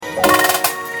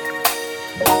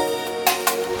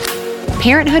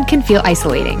Parenthood can feel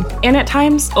isolating. And at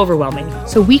times, overwhelming.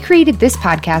 So we created this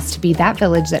podcast to be that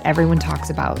village that everyone talks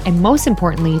about. And most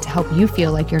importantly, to help you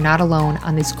feel like you're not alone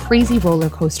on this crazy roller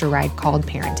coaster ride called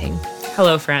parenting.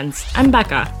 Hello, friends. I'm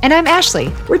Becca. And I'm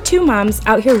Ashley. We're two moms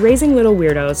out here raising little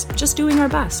weirdos, just doing our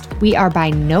best. We are by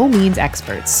no means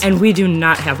experts. And we do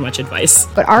not have much advice.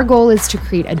 But our goal is to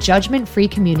create a judgment-free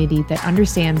community that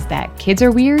understands that kids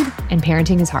are weird and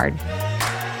parenting is hard.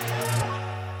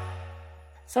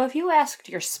 So if you asked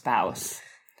your spouse,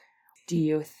 do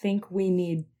you think we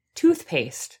need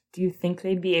toothpaste? Do you think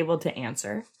they'd be able to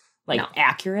answer? No.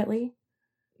 Accurately?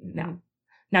 No.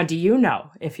 Now, do you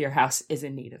know if your house is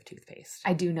in need of toothpaste?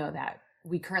 I do know that.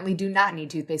 We currently do not need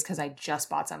toothpaste because I just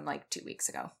bought some 2 weeks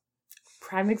ago.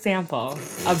 Prime example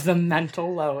of the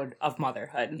mental load of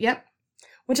motherhood. Yep.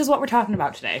 Which is what we're talking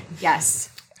about today. Yes.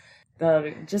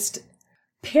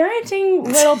 Parenting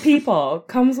little people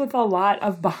comes with a lot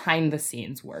of behind the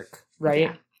scenes work, right?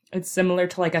 Yeah. It's similar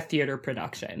to a theater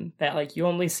production that you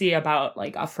only see about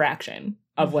a fraction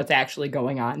of what's actually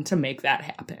going on to make that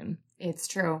happen. It's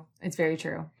true. It's very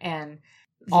true. And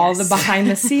all the behind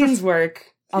the scenes work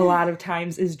a lot of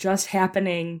times is just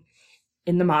happening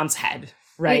in the mom's head,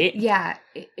 right?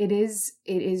 It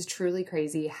is truly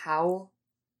crazy how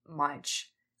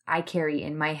much I carry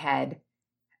in my head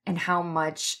and how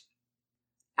much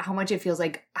it feels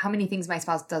like how many things my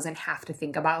spouse doesn't have to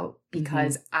think about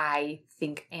because I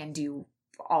think and do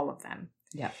all of them.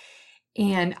 Yeah.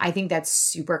 And I think that's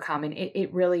super common.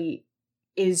 It really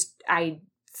is. I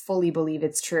fully believe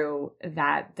it's true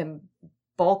that the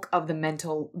bulk of the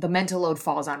mental load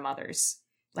falls on mothers,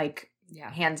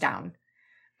 hands down.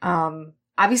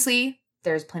 Obviously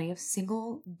there's plenty of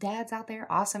single dads out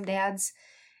there, awesome dads.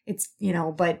 It's,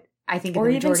 but I think or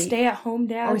even stay-at-home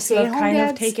dads or stay-at-home kind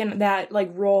dads. of taken that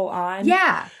role on.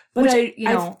 Yeah. But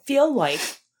I feel like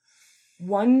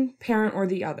one parent or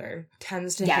the other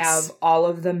tends to have all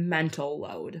of the mental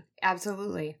load.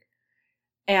 Absolutely.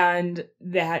 And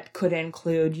that could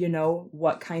include,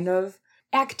 what kind of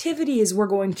activities we're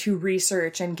going to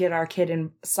research and get our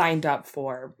kid signed up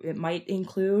for. It might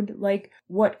include,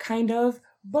 what kind of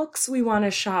books we want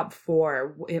to shop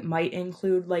for. It might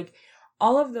include,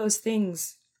 all of those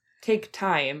things take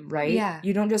time, right? Yeah.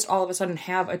 You don't just all of a sudden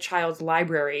have a child's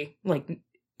library,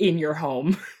 in your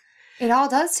home. It all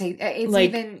does take, it's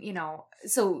even,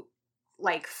 so,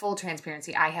 full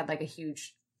transparency, I had, a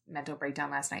huge mental breakdown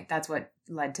last night. That's what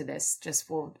led to this.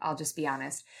 I'll just be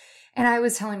honest. And I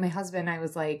was telling my husband, I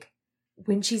was like,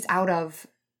 when she's out of,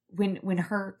 when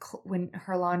her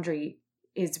laundry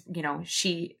is,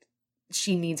 she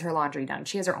needs her laundry done.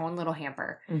 She has her own little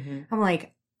hamper. Mm-hmm. I'm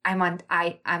like, I'm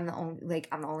the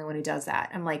only one who does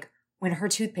that. I'm like, when her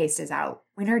toothpaste is out,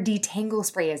 when her detangle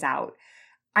spray is out,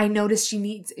 I noticed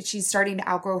she's starting to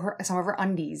outgrow some of her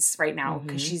undies right now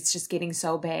because she's just getting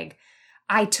so big.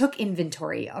 I took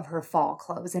inventory of her fall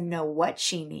clothes and know what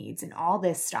she needs and all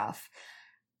this stuff.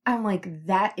 I'm like,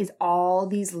 that is all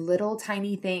these little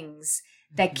tiny things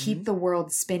that keep the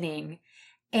world spinning.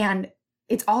 And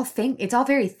it's all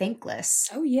very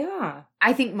thankless. Oh, yeah.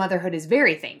 I think motherhood is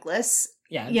very thankless.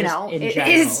 Yeah.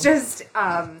 It's just,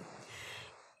 all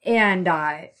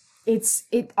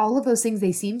of those things,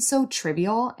 they seem so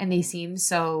trivial and they seem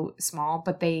so small,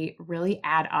 but they really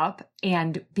add up.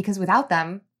 And because without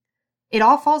them, it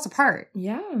all falls apart.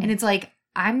 Yeah. And it's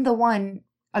I'm the one,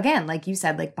 again, like you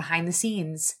said, behind the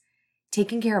scenes,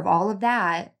 taking care of all of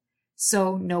that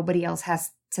so nobody else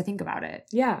has to think about it.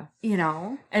 Yeah.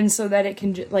 And so that it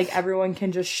can, everyone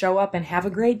can just show up and have a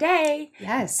great day.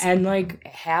 Yes. And,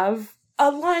 have a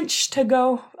lunch to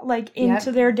go,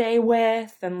 into their day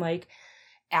with and,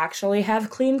 actually have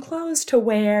clean clothes to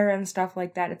wear and stuff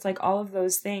like that. It's all of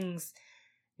those things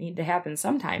need to happen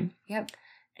sometime. Yep.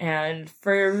 And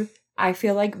I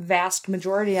feel vast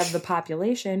majority of the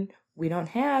population, we don't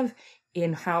have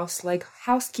in-house,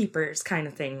 housekeepers kind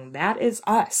of thing. That is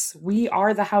us. We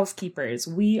are the housekeepers.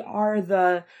 We are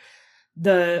the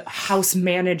house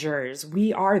managers.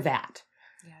 We are that.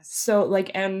 Yes. So,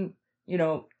 and,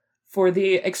 for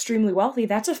the extremely wealthy,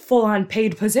 that's a full-on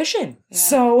paid position. Yeah.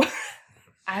 So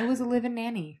I was a live-in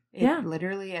nanny. It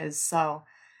literally is. So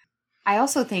I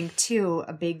also think, too,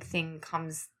 a big thing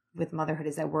comes with motherhood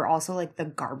is that we're also the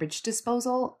garbage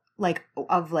disposal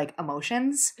of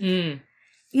emotions, and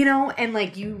you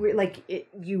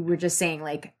were just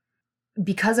saying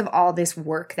because of all this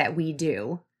work that we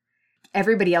do,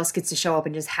 everybody else gets to show up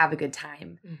and just have a good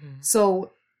time.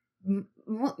 So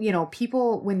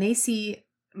people, when they see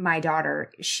my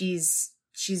daughter, she's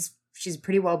a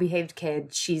pretty well behaved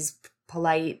kid, she's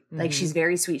polite, she's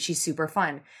very sweet, she's super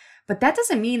fun. But that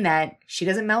doesn't mean that she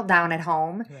doesn't melt down at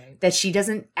home, Right. that she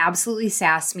doesn't absolutely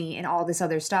sass me and all this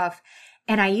other stuff.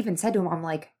 And I even said to him, I'm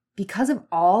like, because of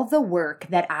all the work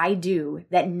that I do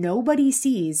that nobody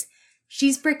sees,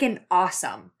 she's freaking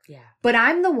awesome. Yeah. But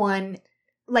I'm the one,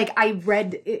 like, I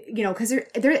read, you know, because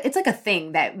there, it's like a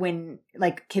thing that when,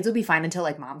 like, kids will be fine until,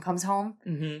 like, mom comes home.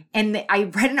 Mm-hmm. And I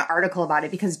read an article about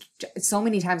it because so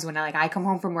many times when I come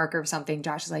home from work or something,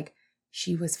 Josh is like,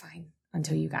 she was fine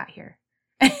until you got here.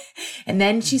 And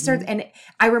then she starts, and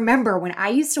I remember when I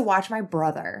used to watch my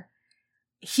brother,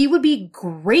 he would be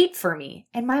great for me.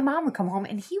 And my mom would come home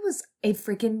and he was a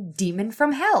freaking demon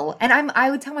from hell. And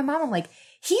I would tell my mom, I'm like,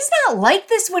 he's not like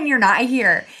this when you're not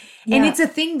here. Yeah. And it's a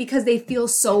thing because they feel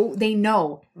so, they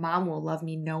know mom will love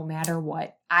me no matter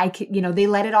what. I could, you know, they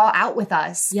let it all out with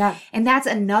us. Yeah. And that's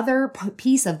another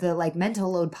piece of the like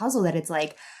mental load puzzle that it's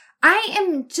like, I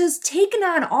am just taking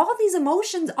on all these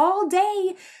emotions all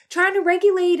day, trying to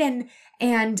regulate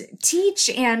and teach.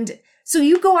 And so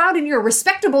you go out and you're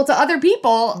respectable to other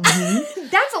people. Mm-hmm.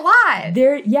 That's a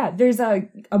lot. There's a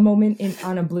moment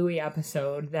on a Bluey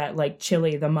episode that like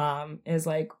Chili, the mom, is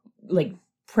like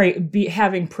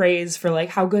having praise for like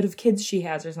how good of kids she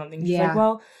has or something. She's like,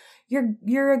 well,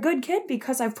 you're a good kid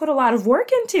because I've put a lot of work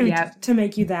into to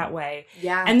make you that way.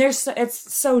 Yeah. And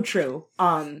it's so true.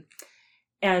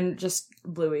 And just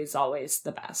Bluey's always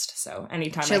the best. So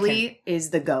anytime Chili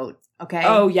is the GOAT. Okay.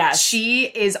 Oh yes. She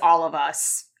is all of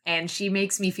us. And she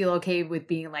makes me feel okay with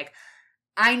being like,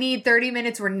 I need 30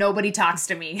 minutes where nobody talks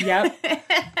to me. Yep.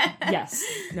 Yes.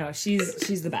 No,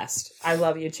 she's the best. I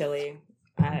love you, Chili.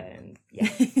 And yeah,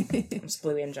 just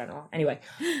Bluey in general. Anyway,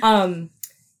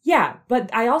 yeah,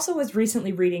 but I also was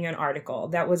recently reading an article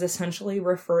that was essentially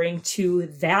referring to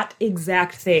that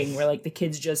exact thing where like the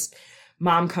kids just,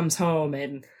 mom comes home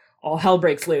and all hell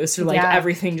breaks loose or like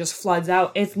everything just floods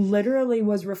out. It literally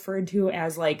was referred to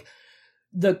as like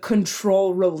the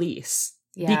control release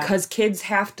because kids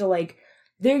have to like,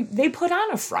 they put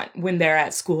on a front when they're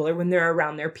at school or when they're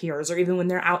around their peers or even when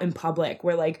they're out in public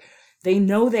where like they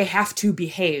know they have to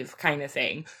behave kind of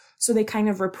thing. So they kind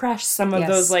of repress some of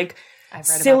those like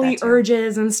silly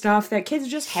urges and stuff that kids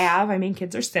just have. I mean,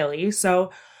 kids are silly. So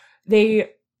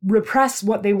they repress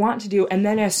what they want to do. And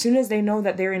then as soon as they know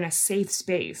that they're in a safe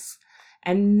space,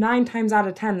 and 9 times out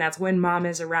of 10, that's when mom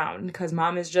is around because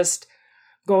mom is just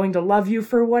going to love you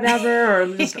for whatever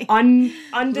or just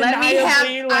undeniably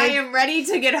I am ready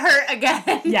to get hurt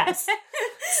again. Yes.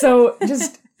 So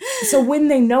when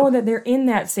they know that they're in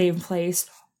that safe place,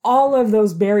 all of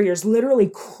those barriers literally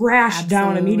crash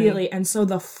down immediately. And so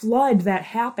the flood that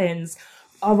happens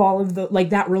of all of the,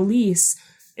 like that release,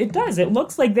 it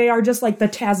looks like they are just like the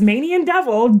Tasmanian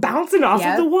devil bouncing off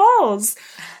of the walls.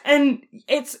 And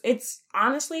it's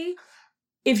honestly,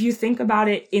 if you think about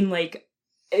it in like,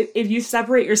 if you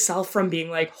separate yourself from being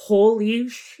like, holy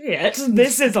shit,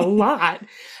 this is a lot,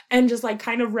 and just like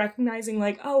kind of recognizing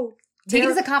like, oh, take it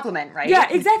as a compliment, right? Yeah,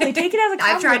 exactly. Take it as a compliment.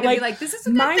 I've tried to be like, this is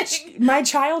a good thing. My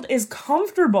child is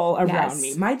comfortable around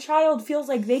me. My child feels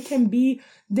like they can be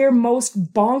their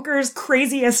most bonkers,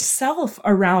 craziest self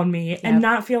around me and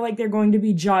not feel like they're going to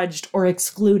be judged or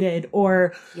excluded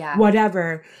or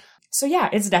whatever. So yeah,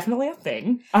 it's definitely a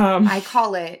thing. I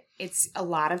call it's a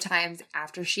lot of times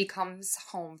after she comes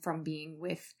home from being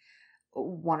with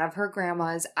one of her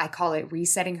grandmas, I call it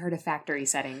resetting her to factory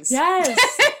settings. Yes.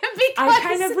 I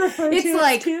kind of refer to it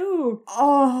like, too.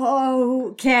 Oh,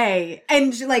 okay.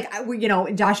 And like, you know,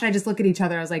 Josh and I just look at each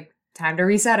other. I was like, time to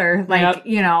reset her. Like,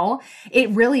 you know, it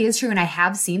really is true. And I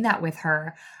have seen that with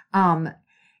her. And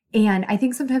I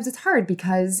think sometimes it's hard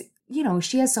because, you know,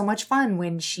 she has so much fun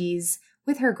when she's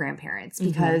with her grandparents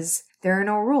because there are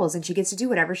no rules and she gets to do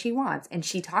whatever she wants. And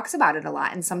she talks about it a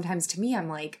lot. And sometimes to me, I'm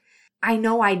like, I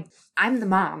know I'm the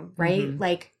mom, right?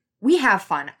 Like, we have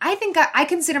fun. I think I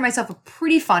consider myself a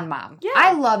pretty fun mom. Yeah.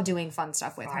 I love doing fun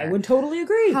stuff with her. I would totally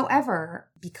agree. However,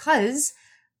 because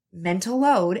mental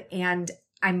load and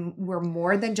we're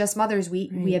more than just mothers.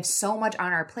 We have so much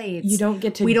on our plates. We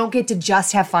don't get to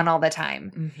just have fun all the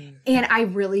time. And I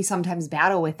really sometimes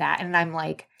battle with that. And I'm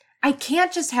like, I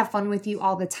can't just have fun with you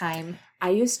all the time. I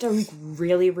used to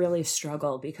really, really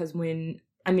struggle because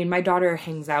my daughter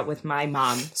hangs out with my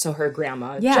mom, so her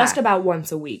grandma, just about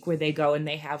once a week where they go and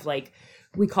they have like,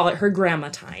 we call it her grandma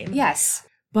time. Yes.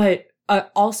 But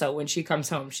also when she comes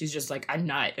home, she's just like a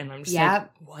nut. And I'm just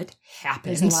like, what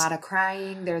happened? There's a lot of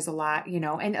crying. There's a lot, you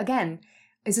know, and again,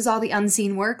 this is all the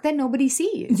unseen work that nobody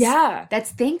sees. Yeah. That's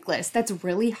thankless. That's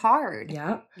really hard.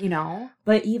 Yeah. You know?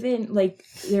 But even like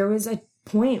there was a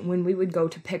point when we would go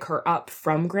to pick her up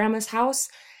from grandma's house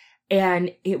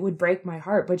And it would break my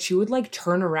heart, but she would like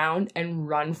turn around and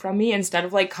run from me instead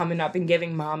of like coming up and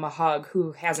giving mom a hug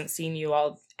who hasn't seen you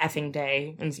all effing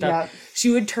day and stuff. Yep.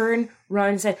 She would turn, run,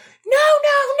 and say,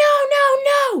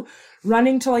 no,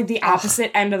 running to like the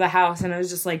opposite end of the house. And I was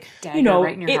just like, Dagger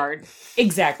right in your heart.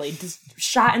 Exactly. Just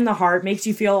shot in the heart makes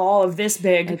you feel all of this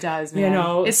big. It does, man. You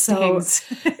know, it stings.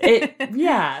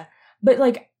 Yeah. But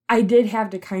like, I did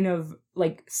have to kind of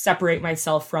like separate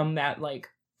myself from that, like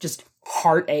just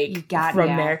heartache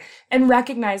there and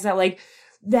recognize that like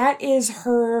that is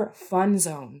her fun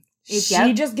zone.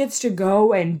 She just gets to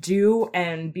go and do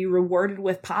and be rewarded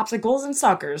with popsicles and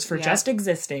suckers for just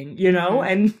existing, you know?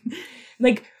 And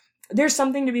like there's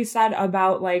something to be said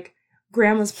about like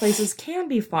grandma's places can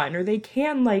be fun or they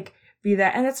can like be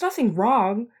that, and it's nothing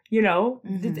wrong, you know?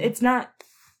 It's not,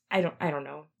 I don't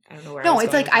know. I don't know where. No,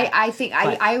 it's like I think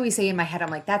I always say in my head, I'm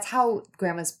like, that's how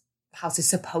grandma's house is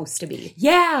supposed to be.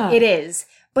 Yeah. It is.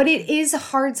 But it is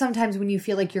hard sometimes when you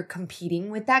feel like you're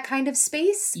competing with that kind of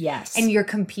space. Yes. And you're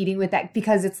competing with that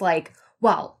because it's like,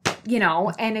 well, you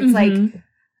know, and it's like,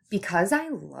 because I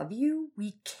love you,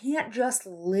 we can't just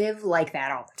live like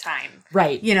that all the time.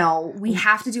 Right. You know, we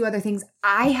have to do other things.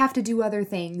 I have to do other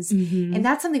things. And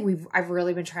that's something I've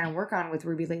really been trying to work on with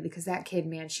Ruby lately, because that kid,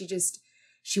 man, she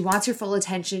wants your full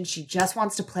attention. She just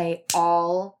wants to play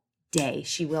all day.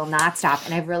 She will not stop.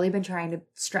 And I've really been trying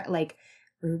to like,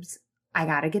 Rubes, I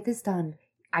got to get this done.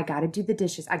 I got to do the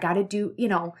dishes. I got to do, you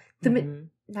know, the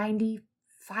 95%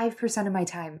 of my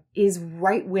time is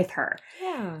right with her.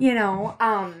 Yeah. You know,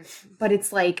 but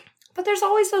it's like, but there's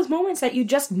always those moments that you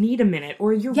just need a minute,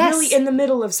 or you're really in the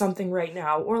middle of something right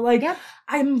now, or like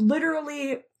I'm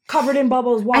literally covered in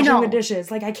bubbles washing the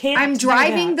dishes. Like I can't. I'm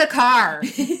driving the car.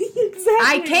 Exactly.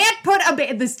 I can't put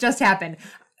this just happened.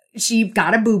 She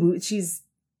got a boo-boo.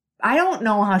 I don't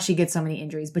know how she gets so many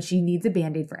injuries, but she needs a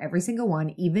Band-Aid for every single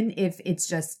one, even if it's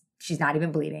just, she's not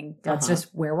even bleeding. That's just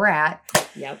where we're at.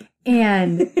 Yep.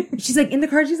 And she's like, in the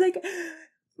car, she's like,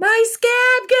 my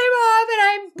scab came off and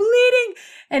I'm bleeding.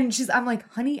 And I'm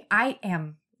like, honey, I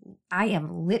am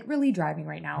literally driving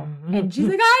right now. And she's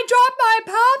like, I dropped my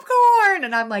popcorn.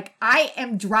 And I'm like, I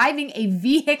am driving a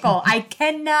vehicle. I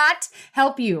cannot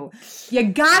help you. You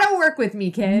gotta work with me,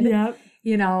 kid. Yep.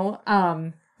 You know?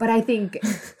 But I think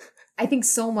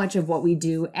so much of what we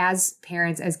do as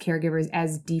parents, as caregivers,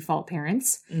 as default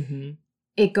parents,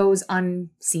 it goes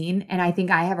unseen. And I think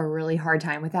I have a really hard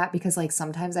time with that, because like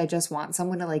sometimes I just want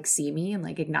someone to like see me and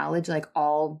like acknowledge like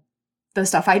all the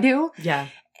stuff I do. Yeah.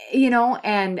 You know,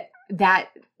 and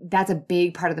that's a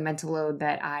big part of the mental load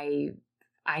that I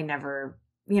never,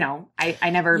 you know, I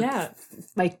never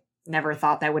never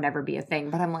thought that would ever be a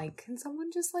thing. But I'm like, can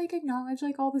someone just like acknowledge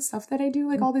like all the stuff that I do,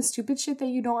 like all this stupid shit that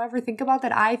you don't ever think about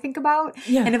that I think about?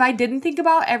 Yeah. And if I didn't think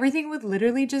about, everything would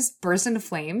literally just burst into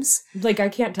flames. Like I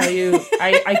can't tell you,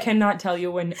 I cannot tell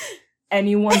you when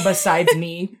anyone besides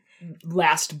me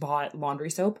last bought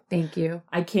laundry soap. Thank you.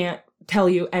 I can't tell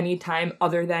you any time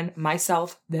other than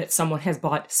myself that someone has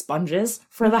bought sponges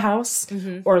for the house,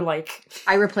 or like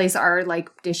I replace our like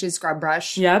dishes scrub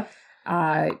brush. Yep.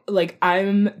 Like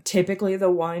I'm typically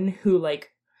the one who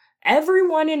like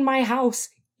everyone in my house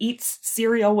eats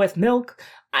cereal with milk.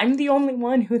 I'm the only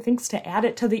one who thinks to add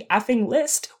it to the effing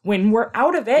list when we're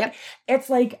out of it. Yep. It's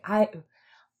like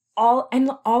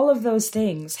all of those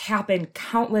things happen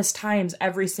countless times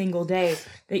every single day,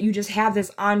 that you just have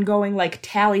this ongoing like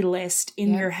tally list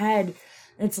in your head.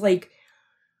 It's like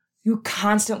you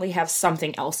constantly have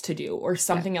something else to do, or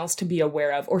something else to be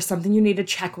aware of, or something you need to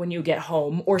check when you get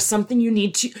home, or something you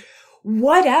need to,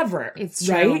 whatever. It's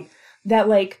true. Right? That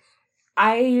like,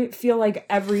 I feel like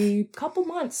every couple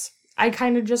months, I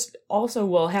kind of just also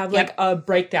will have like a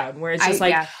breakdown where it's just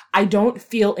I don't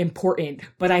feel important,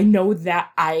 but I know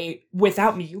that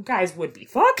without me, you guys would be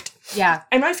fucked. Yeah.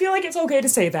 And I feel like it's okay to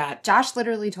say that. Josh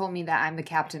literally told me that I'm the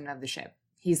captain of the ship.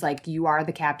 He's like, you are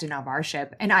the captain of our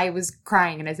ship. And I was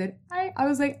crying and I said, I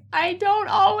was like, I don't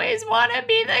always want to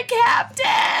be the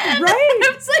captain. Right.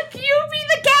 I was like, you be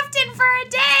the captain for a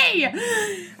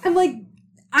day. I'm like,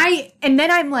 and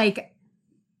then I'm like,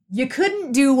 you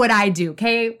couldn't do what I do,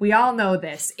 okay? We all know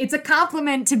this. It's a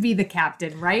compliment to be the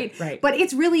captain, right? Right. But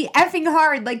it's really effing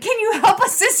hard. Like, can you help a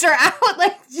sister out?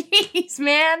 Like, jeez,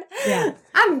 man. Yeah.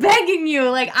 I'm begging you.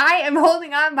 Like, I am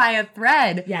holding on by a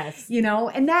thread. Yes. You know?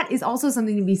 And that is also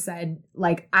something to be said.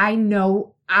 Like, I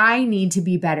know I need to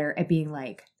be better at being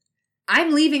like,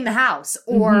 I'm leaving the house,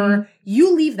 or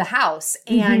you leave the house,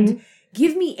 and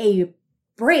give me a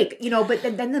break, you know? But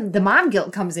then the mom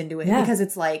guilt comes into it, because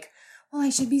it's like, well, I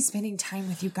should be spending time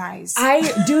with you guys.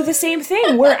 I do the same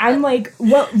thing where I'm like,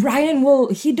 well,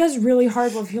 Ryan he does really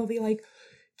hard. Well, he'll be like,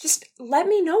 just let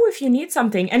me know if you need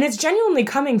something. And it's genuinely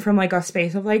coming from like a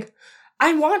space of like,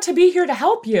 I want to be here to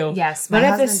help you. Yes, but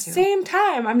at the same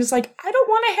time, I'm just like, I don't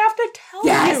want to have to tell you.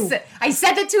 Yes, I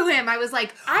said that to him. I was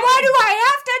like, why do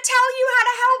I have to tell you how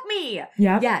to help me?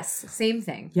 Yep. Yes, same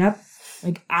thing. Yep.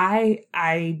 Like,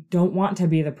 I don't want to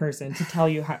be the person to tell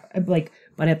you how, like,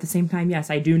 but at the same time,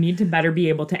 yes, I do need to better be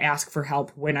able to ask for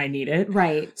help when I need it.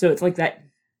 Right. So it's like that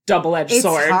double-edged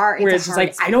sword. Hard. Where it's just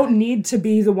like, I don't need to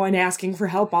be the one asking for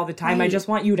help all the time. Right. I just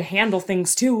want you to handle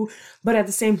things too. But at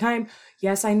the same time,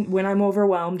 yes, when I'm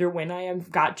overwhelmed or when I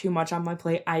have got too much on my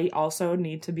plate, I also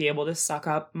need to be able to suck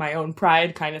up my own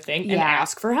pride kind of thing and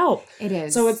ask for help. It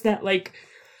is. So it's that like...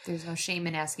 There's no shame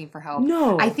in asking for help.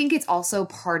 No. I think it's also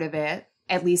part of it,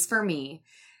 at least for me.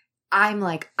 I'm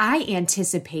like, I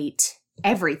anticipate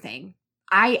everything.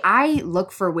 I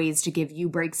look for ways to give you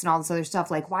breaks and all this other stuff.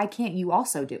 Like, why can't you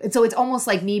also do it? So it's almost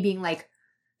like me being like,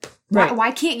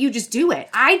 why can't you just do it?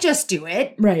 I just do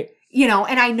it. Right. You know,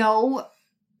 and I know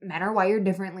men are wired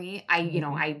differently.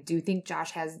 I do think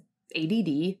Josh has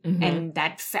ADD and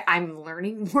that I'm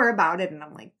learning more about it. And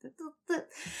I'm like,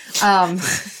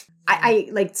 I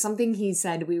like something he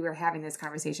said, we were having this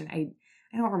conversation. I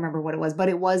don't remember what it was, but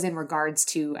it was in regards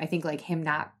to, I think like him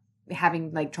not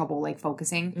having like trouble like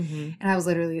focusing. And I was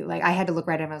literally like, I had to look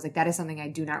right at him. I was like, that is something I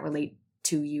do not relate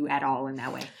to you at all in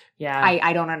that way. Yeah.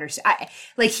 I don't understand.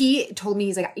 Like he told me,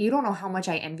 he's like, you don't know how much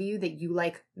I envy you that you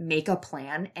like make a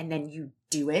plan and then you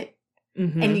do it.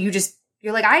 And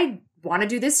you're like, I want to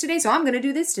do this today, so I'm going to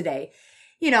do this today.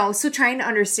 You know, so trying to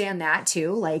understand that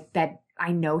too, like that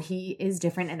I know he is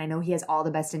different and I know he has all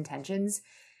the best intentions.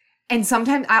 And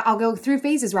sometimes I'll go through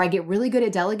phases where I get really good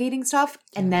at delegating stuff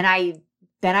and then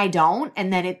I don't,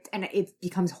 and then it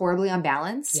becomes horribly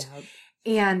unbalanced.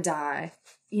 Yeah. And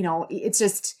you know, it's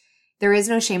just, there is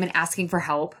no shame in asking for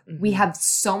help. We have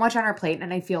so much on our plate,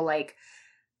 and I feel like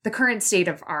the current state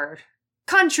of our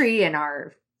country and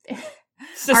our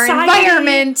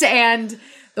environment and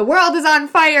the world is on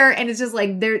fire, and it's just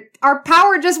like our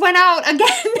power just went out again.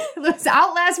 It was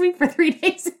out last week for 3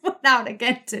 days. It went out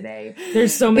again today.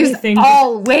 There's so many things.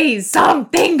 Always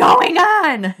something going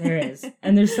on. There is.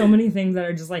 And there's so many things that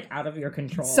are just like out of your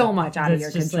control. So much out of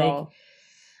your control.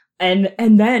 Like,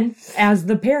 and then as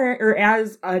the parent or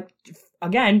as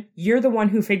again, you're the one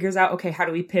who figures out, okay, how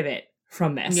do we pivot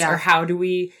from this? Yeah. Or how do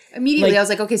we immediately, I was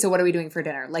like, okay, so what are we doing for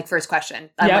dinner? Like first question.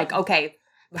 I'm like, okay,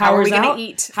 how are we going to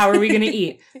eat? How are we going to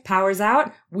eat? Power's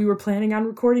out. We were planning on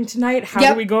recording tonight. How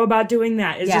do we go about doing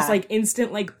that? It's just like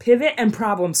instant like pivot and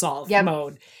problem solve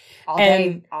mode. All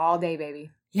day, baby.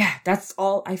 Yeah, that's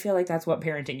all. I feel like that's what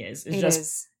parenting is. It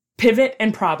is. Pivot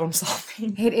and problem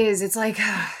solving. It is. It's like,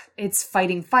 it's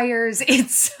fighting fires.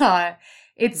 It's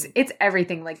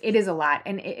everything. Like it is a lot.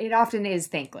 And it often is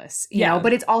thankless, you know,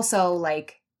 but it's also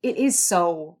like, it is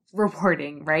so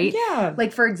rewarding, right? Yeah.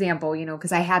 Like, for example, you know,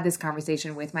 because I had this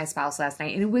conversation with my spouse last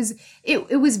night, and it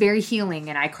was very healing,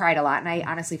 and I cried a lot, and I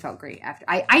honestly felt great after.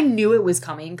 I knew it was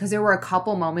coming, because there were a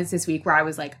couple moments this week where I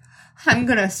was like, I'm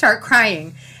going to start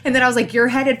crying. And then I was like, you're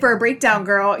headed for a breakdown,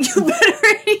 girl. You better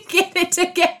get it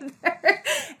together.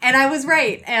 And I was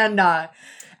right. And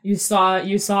you saw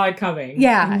it coming.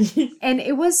 Yeah. And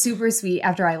it was super sweet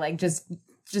after I like just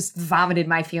vomited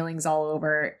my feelings all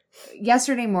over.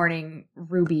 Yesterday morning,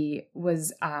 Ruby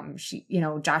was, she, you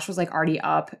know, Josh was like already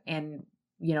up, and,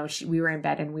 you know, we were in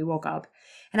bed and we woke up,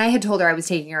 and I had told her I was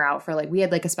taking her out for like, we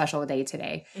had like a special day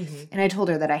today. And I told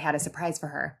her that I had a surprise for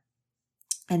her.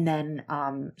 And then,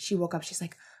 she woke up, she's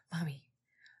like, Mommy,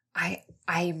 I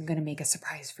am going to make a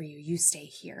surprise for you. You stay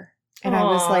here. And I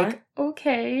was like,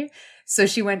 okay. So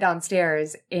she went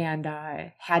downstairs and,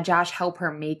 had Josh help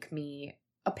her make me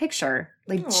a picture.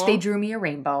 Like they drew me a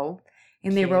rainbow.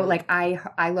 And they wrote like,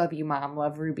 I love you, Mom,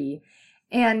 love Ruby.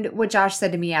 And what Josh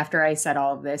said to me after I said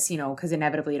all of this, you know, because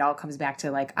inevitably it all comes back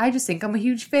to like, I just think I'm a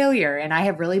huge failure and I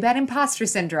have really bad imposter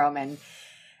syndrome.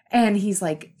 And he's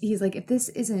like, if this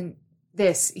isn't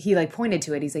this, he like pointed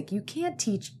to it. He's like, you can't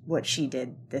teach what she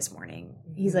did this morning.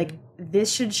 He's like,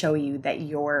 this should show you that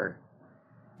you're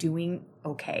doing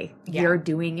okay. Yeah. You're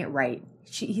doing it right.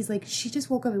 He's like, she just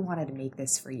woke up and wanted to make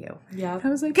this for you. Yeah. I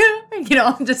was like, you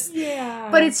know, I'm just,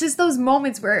 but it's just those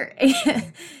moments where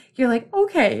you're like,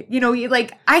 okay, you know, you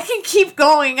like, I can keep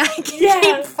going. I can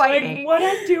keep fighting. Like, what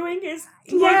I'm doing is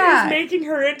making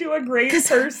her into a great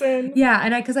person. Yeah.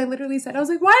 And because I literally said, I was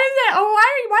like, why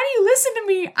do you listen to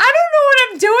me? I don't know what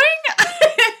I'm doing.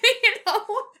 You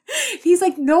know? He's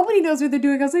like, nobody knows what they're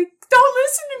doing. I was like, don't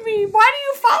listen to me. Why do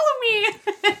you follow me?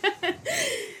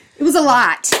 It was a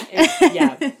lot.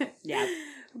 Yeah.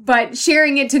 But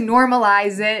sharing it to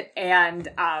normalize it and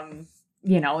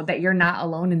that you're not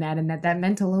alone in that, and that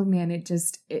mental load, man,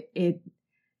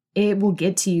 it will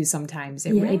get to you sometimes.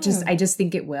 I just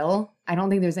think it will. I don't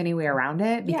think there's any way around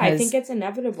it. Because I think it's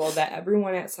inevitable that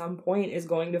everyone at some point is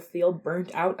going to feel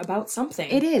burnt out about something.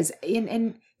 It is.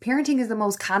 And parenting is the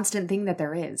most constant thing that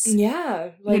there is.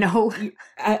 Yeah.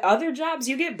 At other jobs,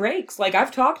 you get breaks. Like,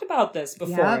 I've talked about this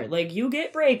before. Yep. Like, you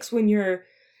get breaks when you're,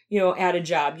 at a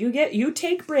job. You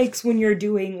take breaks when you're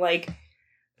doing, like,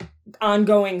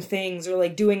 ongoing things or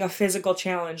like doing a physical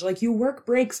challenge. Like, you work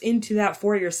breaks into that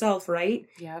for yourself, right?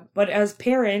 Yeah. But as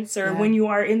parents, or when you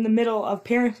are in the middle of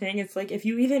parenting, it's like, if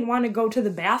you even want to go to the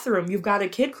bathroom, you've got a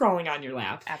kid crawling on your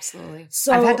lap. Absolutely.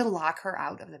 So I've had to lock her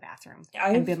out of the bathroom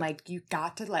and been like, you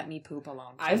got to let me poop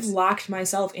alone, please. I've locked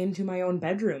myself into my own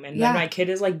bedroom, and then my kid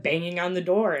is like banging on the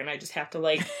door, and I just have to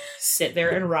like sit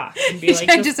there and rock and be like,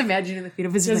 I just imagine in the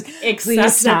fetal position, just like,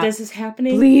 accept that this is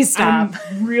happening. Please stop.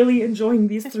 I'm really enjoying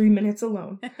these 3 minutes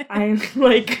alone. I'm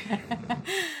like,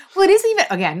 well, it is even,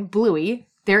 again, Bluey.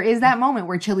 There is that moment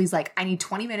where Chili's like, I need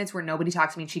 20 minutes where nobody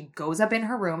talks to me. And she goes up in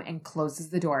her room and closes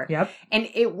the door. Yep. And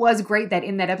it was great that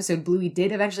in that episode, Bluey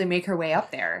did eventually make her way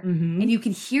up there. Mm-hmm. And you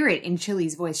can hear it in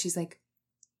Chili's voice. She's like,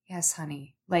 yes,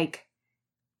 honey. Like,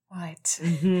 what?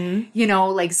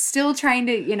 Mm-hmm. Like still trying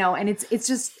to, and it's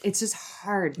just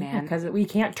hard, man. Because we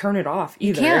can't turn it off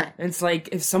either. You can't. It's like,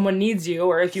 if someone needs you,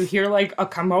 or if you hear like a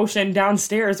commotion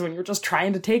downstairs when you're just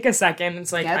trying to take a second,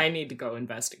 it's like, I need to go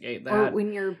investigate that. Or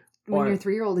when your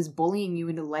 3-year-old is bullying you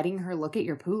into letting her look at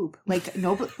your poop. Like,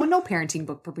 no parenting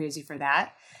book prepares you for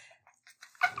that.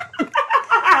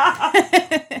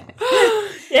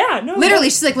 Yeah, no. Literally,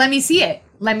 she's like, let me see it.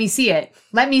 Let me see it.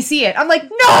 Let me see it. I'm like,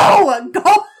 no! Go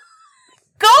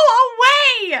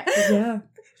away! Yeah.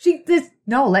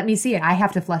 No, let me see it. I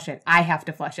have to flush it. I have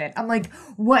to flush it. I'm like,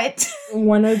 what?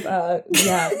 One of,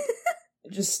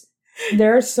 just,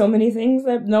 there are so many things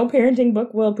that no parenting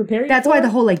book will prepare you That's for. why the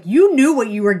whole, like, you knew what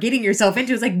you were getting yourself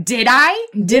into. It's like, did I?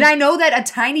 Did I know that a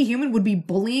tiny human would be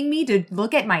bullying me to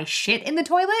look at my shit in the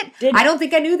toilet? I don't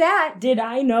think I knew that. Did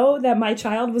I know that my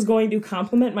child was going to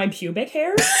compliment my pubic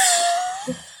hair?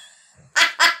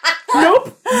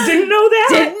 Nope. Didn't know that.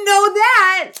 Didn't know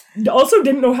that. Also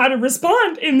didn't know how to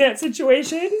respond in that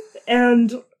situation.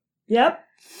 And, yep.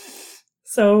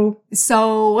 So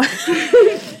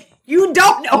you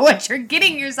don't know what you're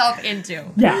getting yourself into.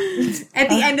 Yeah. At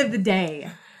the end of the day.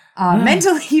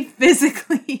 Mentally,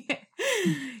 physically,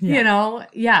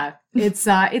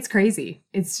 it's crazy.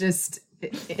 It's just,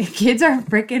 kids are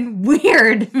freaking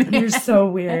weird, man. You're so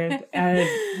weird. And,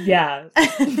 yeah.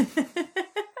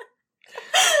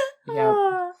 Yep.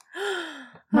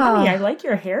 Mommy, I like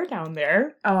your hair down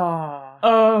there.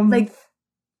 Oh. Like,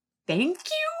 thank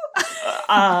you?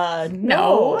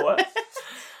 No.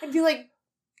 I'd be like,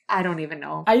 I don't even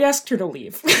know. I asked her to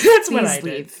leave. That's what I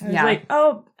leave. did. I was like,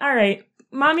 oh, all right.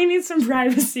 Mommy needs some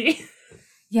privacy.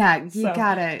 Yeah, you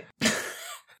gotta.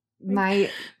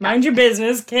 Mind your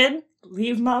business, kid.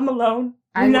 Leave mom alone.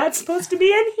 You're not supposed to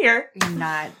be in here. You're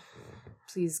not.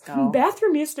 Please go.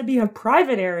 Bathroom used to be a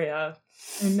private area.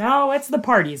 And now it's the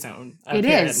party zone,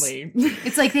 apparently. It is.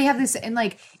 It's like they have this, and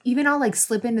like, even I'll like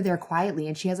slip into there quietly,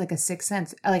 and she has like a sixth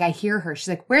sense. Like, I hear her. She's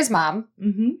like, where's mom?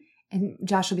 Mm-hmm. And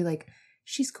Josh will be like,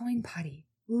 she's going potty.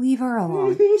 Leave her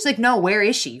alone. She's like, no, where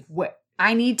is she?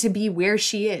 I need to be where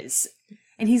she is.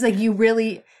 And he's like,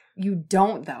 you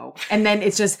don't though. And then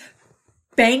it's just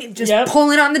bang,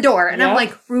 pulling on the door. And I'm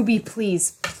like, Ruby,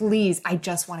 please, I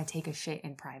just want to take a shit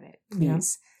in private. Please. Yep.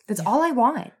 That's all I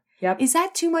want. Yep. Is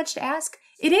that too much to ask?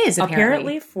 It is,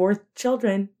 apparently for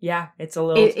children. Yeah, it's a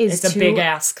little, it's a big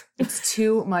ask. It's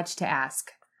too much to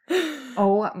ask.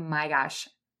 Oh my gosh.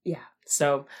 Yeah.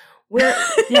 So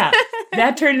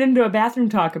that turned into a bathroom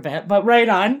talk a bit, but right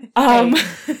on.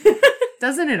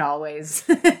 Doesn't it always?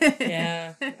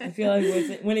 Yeah. I feel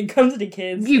like when it comes to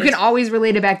kids, you can always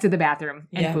relate it back to the bathroom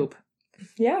and poop.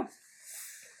 Yeah.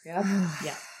 Yep.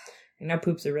 Yeah. And now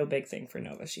poop's a real big thing for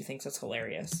Nova. She thinks it's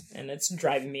hilarious, and it's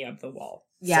driving me up the wall.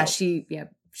 Yeah, so,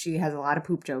 she has a lot of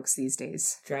poop jokes these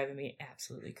days. Driving me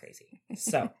absolutely crazy.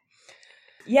 So,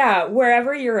 yeah,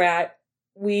 wherever you're at,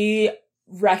 we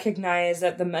recognize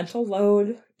that the mental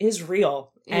load is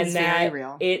real. It's very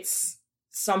real. It's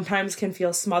sometimes can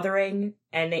feel smothering,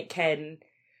 and it can...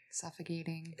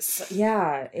 suffocating.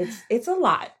 Yeah, it's a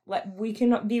lot. We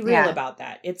can be real about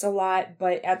that. It's a lot,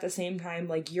 but at the same time,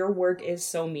 like, your work is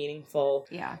so meaningful.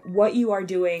 Yeah. What you are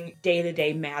doing day to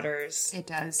day matters. It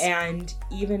does. And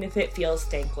even if it feels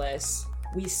thankless,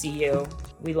 we see you.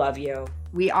 We love you.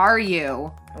 We are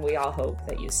you. And we all hope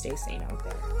that you stay sane out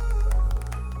there.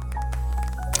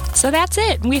 So that's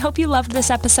it. We hope you loved this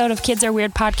episode of Kids Are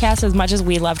Weird podcast as much as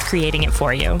we loved creating it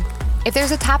for you. If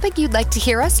there's a topic you'd like to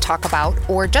hear us talk about,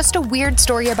 or just a weird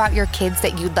story about your kids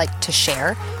that you'd like to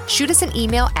share, shoot us an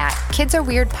email at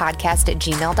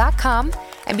kidsareweirdpodcast@gmail.com,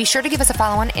 and be sure to give us a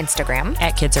follow on Instagram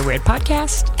at Kids Are Weird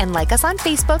Podcast, and like us on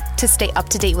Facebook to stay up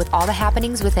to date with all the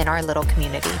happenings within our little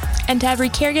community. And to every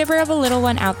caregiver of a little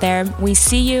one out there, we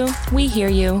see you, we hear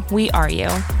you, we are you.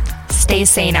 Stay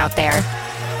sane out there.